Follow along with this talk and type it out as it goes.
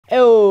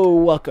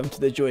welcome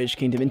to the Joyage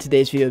Kingdom. In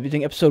today's video, we'll be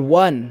doing episode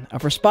 1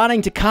 of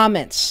responding to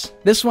comments.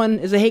 This one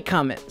is a hate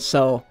comment,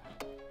 so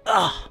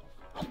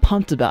I'm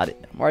pumped about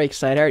it. I'm already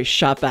excited. I already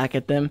shot back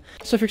at them.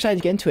 So if you're excited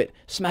to get into it,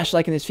 smash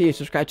like in this video,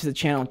 subscribe to the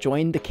channel,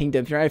 join the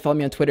kingdom. If you're not already following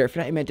me on Twitter, if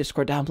you're not in my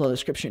Discord, down below in the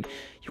description.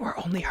 You are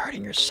only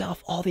hurting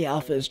yourself. All the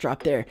alpha is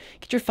dropped there.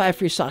 Get your 5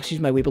 free stocks. Use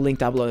my Weeble link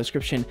down below in the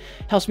description.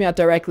 Helps me out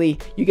directly.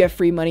 You get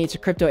free money. It's a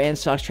crypto and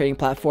stocks trading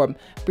platform.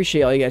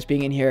 Appreciate all you guys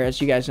being in here. As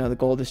you guys know, the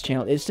goal of this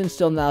channel is to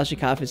instill knowledge and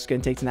confidence it's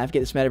going to take to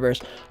navigate this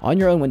metaverse on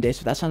your own one day. So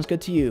if that sounds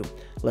good to you,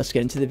 let's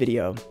get into the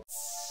video.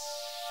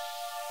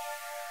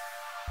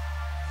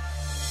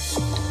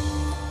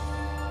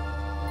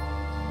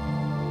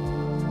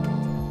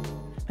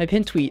 I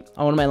pinned tweet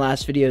on one of my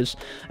last videos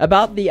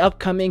about the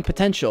upcoming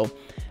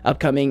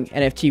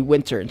NFT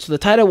winter. And so the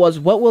title was,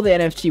 what will the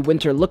NFT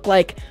winter look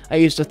like? I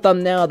used a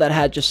thumbnail that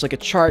had just like a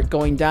chart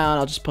going down.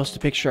 I'll just post a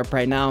picture up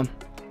right now.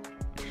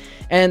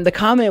 And the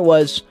comment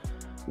was,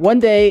 one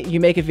day you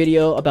make a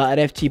video about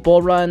NFT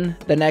bull run,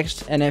 the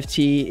next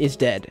NFT is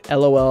dead.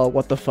 LOL,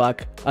 what the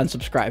fuck,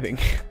 unsubscribing.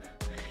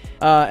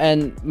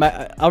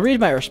 I'll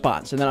read my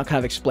response and then I'll kind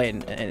of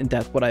explain in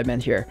depth what I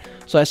meant here.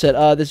 So I said,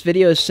 this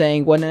video is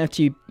saying what an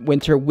NFT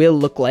winter will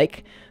look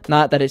like,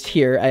 not that it's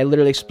here. I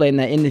literally explained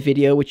that in the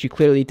video, which you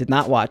clearly did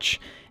not watch.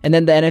 And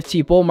then the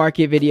NFT bull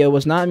market video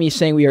was not me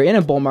saying we are in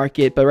a bull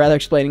market, but rather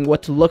explaining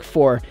what to look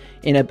for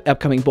in an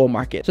upcoming bull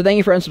market. So thank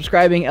you for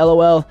unsubscribing,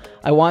 LOL.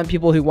 I want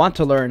people who want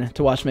to learn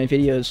to watch my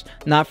videos,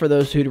 not for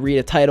those who read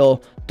a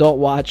title, don't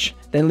watch,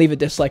 then leave a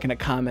dislike and a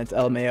comment,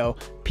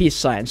 LMAO, peace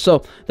sign.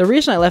 So the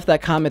reason I left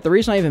that comment, the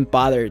reason I even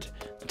bothered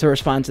to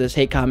respond to this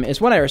hate comment is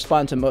when I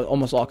respond to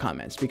almost all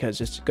comments because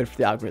it's good for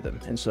the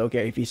algorithm. And so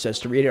Gary Vee says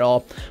to read it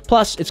all.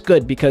 Plus, it's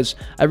good because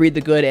I read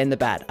the good and the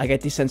bad. I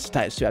get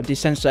desensitized to it. I'm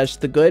desensitized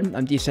to the good.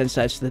 I'm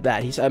desensitized to the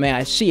bad.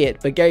 I see it,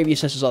 but Gary Vee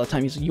says this all the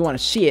time. He's like, you want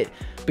to see it,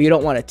 but you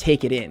don't want to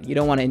take it in. You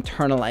don't want to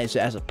internalize it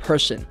as a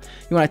person.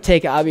 You want to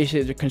take it,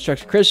 obviously, the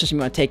constructive criticism.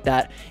 You want to take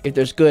that if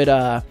there's good,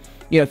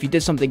 you know, if you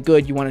did something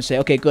good, you want to say,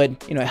 okay, good,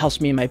 you know, it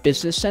helps me in my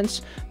business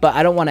sense, but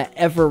I don't want to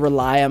ever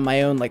rely on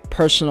my own, like,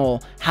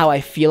 personal, how I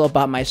feel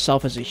about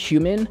myself as a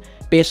human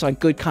based on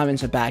good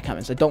comments and bad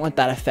comments. I don't let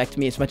that affect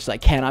me as much as I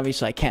can.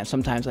 Obviously, I can't.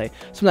 Sometimes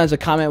a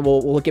comment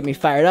will get me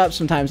fired up.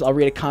 Sometimes I'll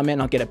read a comment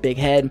and I'll get a big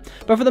head,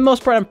 but for the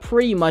most part, I'm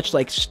pretty much,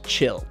 like,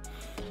 chill,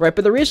 right?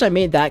 But the reason I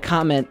made that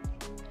comment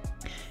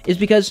is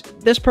because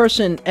this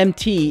person,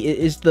 MT,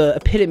 is the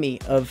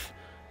epitome of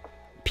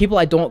people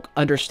I don't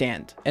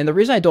understand. And the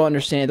reason I don't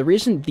understand, the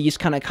reason these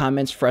kind of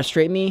comments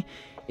frustrate me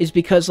is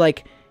because,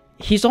 like,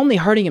 he's only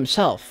hurting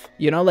himself,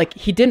 you know, like,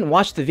 he didn't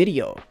watch the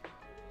video,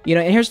 you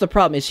know. And here's the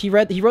problem is he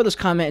wrote this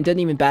comment and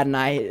didn't even bat an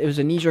eye. It was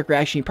a knee-jerk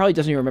reaction. He probably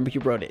doesn't even remember he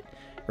wrote it,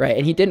 right?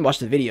 And he didn't watch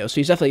the video,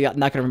 so he's definitely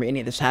not gonna remember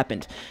any of this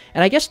happened.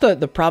 And I guess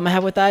the problem I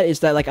have with that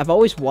is that, like, I've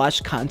always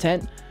watched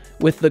content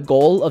with the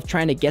goal of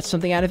trying to get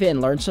something out of it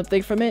and learn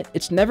something from it.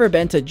 It's never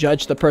been to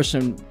judge the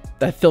person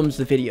that films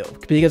the video,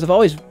 because I've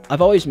always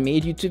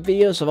made YouTube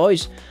videos. I've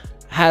always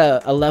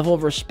had a level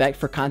of respect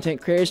for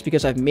content creators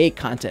because I've made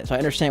content, so I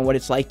understand what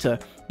it's like to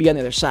be on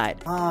the other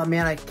side. Oh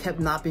man, I kept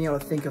not being able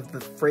to think of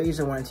the phrase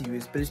I wanted to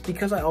use, but it's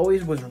because I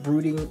always was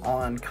rooting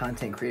on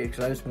content creators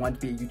because I just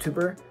wanted to be a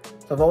YouTuber.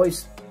 So I've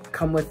always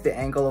come with the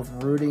angle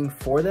of rooting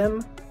for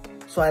them.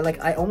 So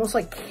I almost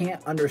like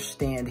can't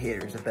understand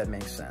haters, if that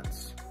makes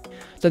sense.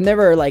 So I've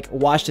never like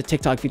watched a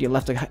TikTok video and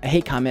left a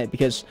hate comment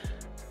because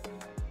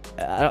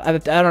I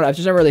don't know, I've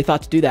just never really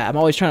thought to do that. I'm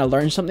always trying to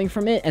learn something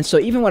from it. And so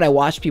even when I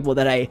watch people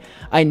that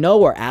I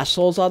know are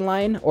assholes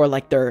online, or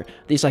like they're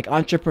these like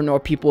entrepreneur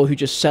people who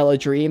just sell a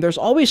dream, there's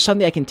always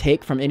something I can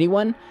take from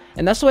anyone.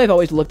 And that's the way I've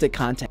always looked at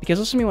content. Because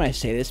listen to me when I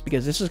say this,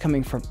 because this is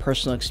coming from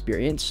personal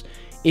experience.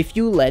 If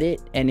you let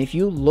it and if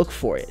you look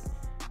for it,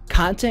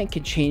 content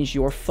can change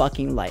your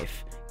fucking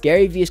life.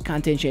 Gary Vee's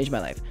content changed my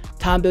life.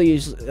 Tom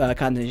Bilyeu's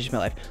content changed my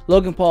life.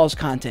 Logan Paul's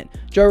content.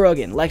 Joe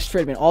Rogan, Lex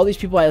Fridman, all these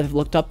people I have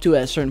looked up to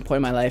at a certain point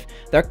in my life,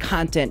 their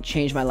content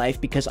changed my life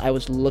because I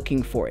was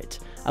looking for it.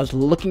 I was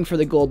looking for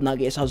the gold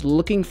nuggets. I was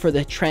looking for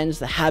the trends,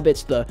 the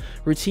habits, the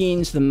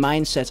routines, the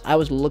mindsets. I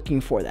was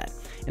looking for that.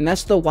 And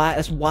that's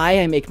why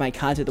I make my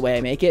content the way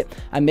I make it.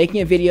 I'm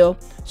making a video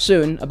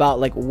soon about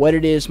like what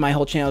it is my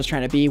whole channel is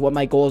trying to be, what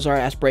my goals are,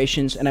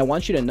 aspirations, and I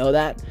want you to know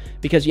that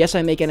because yes,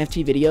 I make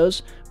NFT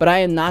videos, but I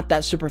am not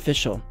that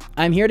superficial.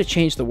 I'm here to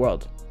change the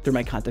world through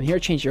my content. I'm here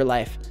to change your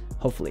life,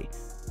 hopefully,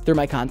 through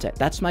my content.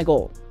 That's my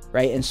goal,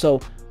 right? And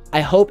so I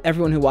hope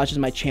everyone who watches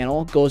my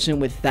channel goes in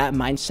with that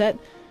mindset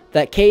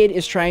that Cade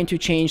is trying to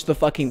change the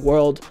fucking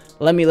world.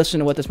 Let me listen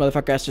to what this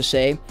motherfucker has to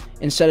say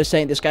instead of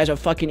saying this guy's a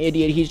fucking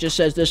idiot, he just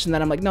says this and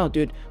that. I'm like, no,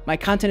 dude, my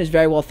content is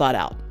very well thought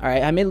out. All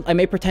right, I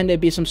may pretend to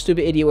be some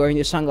stupid idiot wearing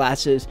these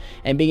sunglasses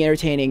and being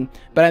entertaining,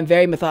 but I'm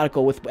very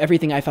methodical with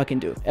everything I fucking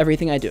do,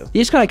 everything I do.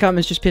 These kind of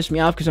comments just piss me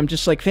off because I'm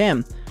just like,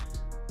 fam,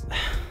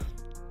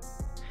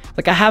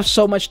 like, I have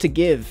so much to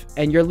give,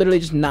 and you're literally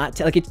just not,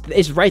 like,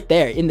 it's right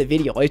there in the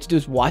video. All you have to do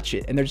is watch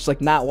it, and they're just,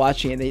 like, not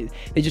watching it.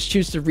 They just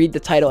choose to read the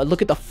title and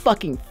look at the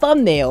fucking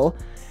thumbnail.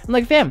 I'm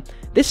like, fam,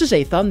 this is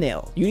a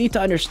thumbnail. You need to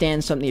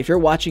understand something. If you're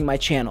watching my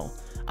channel,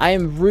 I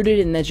am rooted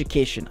in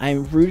education. I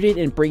am rooted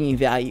in bringing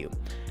value.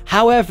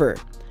 However,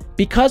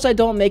 because I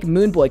don't make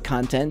Moonboy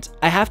content,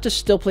 I have to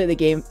still play the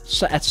game.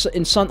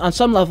 On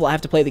some level, I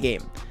have to play the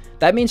game.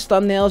 That means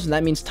thumbnails and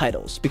that means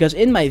titles. Because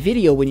in my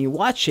video, when you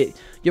watch it,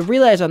 you'll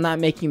realize I'm not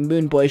making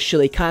Moonboy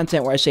shilly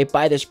content where I say,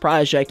 buy this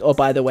project. Oh,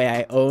 by the way,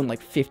 I own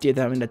like 50 of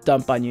them. I'm going to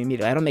dump on you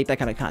immediately. I don't make that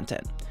kind of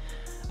content.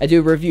 I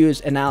do reviews,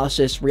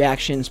 analysis,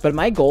 reactions. But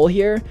my goal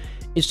here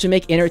is to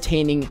make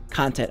entertaining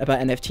content about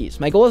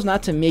NFTs. My goal is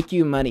not to make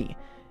you money.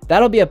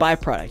 That'll be a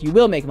byproduct. You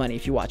will make money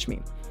if you watch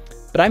me.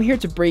 But I'm here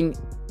to bring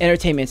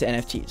entertainment to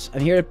NFTs.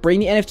 I'm here to bring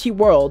the NFT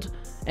world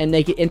and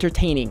make it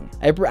entertaining.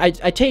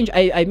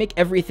 I make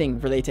everything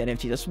relate to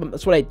NFTs.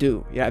 That's what I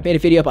do. You know, I made a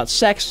video about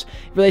sex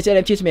related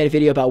to NFTs. I made a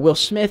video about Will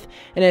Smith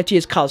and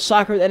NFTs, college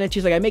soccer with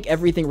NFTs. Like, I make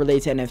everything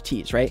relate to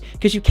NFTs, right?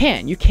 Because you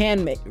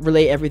can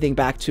relate everything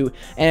back to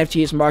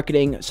NFTs,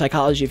 marketing,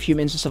 psychology of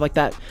humans and stuff like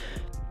that.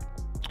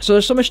 So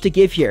there's so much to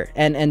give here.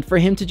 And for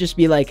him to just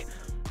be like,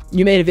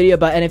 you made a video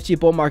about NFT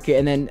bull market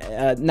and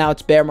then now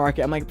it's bear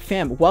market. I'm like,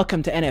 fam,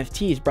 welcome to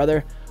NFTs,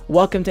 brother.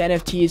 Welcome to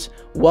NFTs,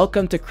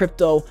 welcome to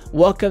crypto,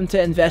 welcome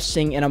to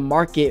investing in a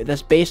market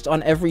that's based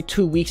on every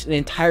 2 weeks an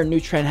entire new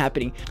trend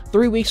happening.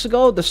 3 weeks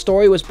ago, the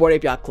story was Bored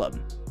Ape Yacht Club.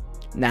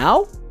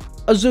 Now,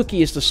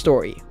 Azuki is the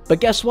story.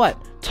 But guess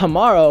what?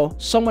 Tomorrow,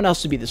 someone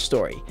else will be the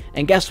story.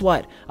 And guess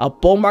what? A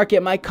bull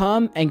market might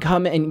come and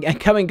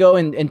go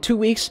in 2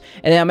 weeks,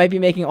 and then I might be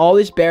making all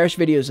these bearish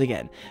videos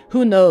again.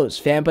 Who knows,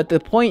 fam? But the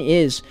point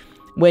is,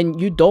 when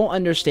you don't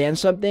understand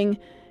something,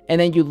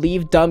 and then you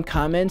leave dumb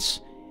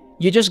comments,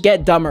 you just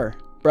get dumber,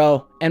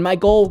 bro. And my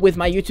goal with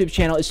my YouTube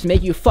channel is to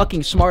make you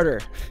fucking smarter.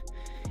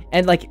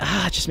 And like,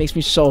 it just makes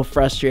me so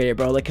frustrated,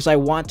 bro. Like, because I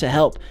want to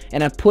help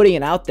and I'm putting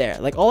it out there.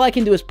 Like, all I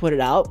can do is put it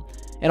out,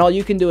 and all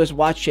you can do is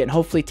watch it and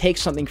hopefully take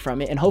something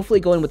from it, and hopefully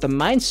go in with the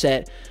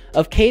mindset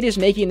of Cade is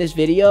making this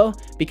video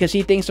because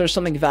he thinks there's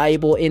something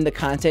valuable in the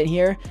content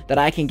here that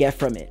I can get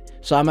from it.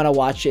 So I'm gonna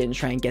watch it and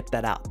try and get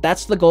that out.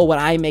 That's the goal when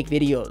I make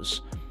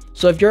videos.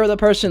 So if you're the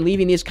person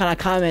leaving these kind of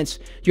comments,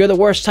 you're the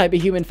worst type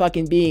of human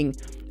fucking being.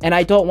 And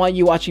I don't want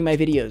you watching my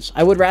videos.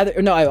 I would rather,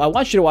 no, I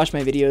want you to watch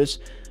my videos,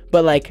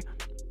 but like,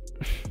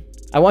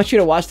 I want you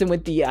to watch them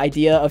with the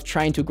idea of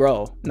trying to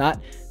grow,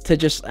 not to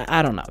just,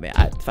 I don't know, man.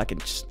 I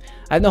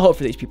have no hope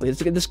for these people.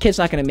 This kid's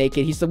not going to make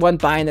it. He's the one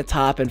buying the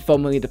top and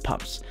foaming the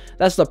pumps.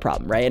 That's the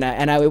problem, right?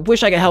 And I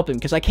wish I could help him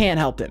because I can't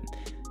help him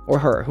or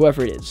her,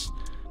 whoever it is.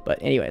 But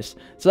anyways,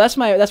 so that's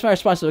my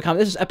response to the comment.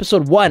 This is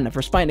episode 1 of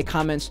responding to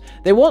comments.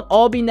 They won't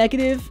all be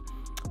negative,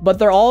 but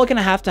they're all going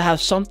to have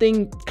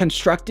something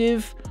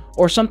constructive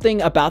or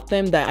something about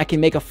them that I can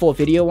make a full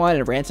video on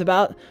and rant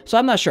about. So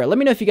I'm not sure. Let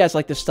me know if you guys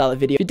like this style of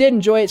video. If you did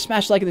enjoy it,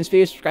 smash like in this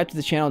video, subscribe to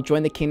the channel,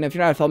 join the kingdom. If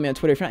you're not, follow me on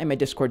Twitter. If you're not in my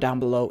Discord, down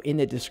below in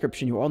the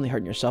description. You're only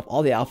hurting yourself.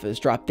 All the alpha is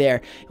dropped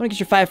there. You want to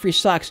get your 5 free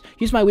stocks?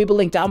 Use my Weeble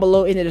link down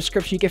below in the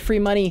description. You get free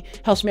money,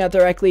 helps me out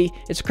directly.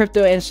 It's a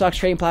crypto and stocks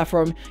trading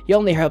platform. You're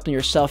only helping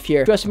yourself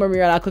here. If you want some more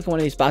me, I'll click on one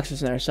of these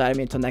boxes on the other side of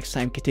me. Until next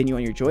time, continue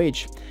on your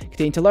Joyage.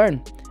 Continue to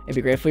learn and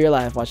be grateful you're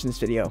alive watching this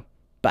video.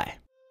 Bye.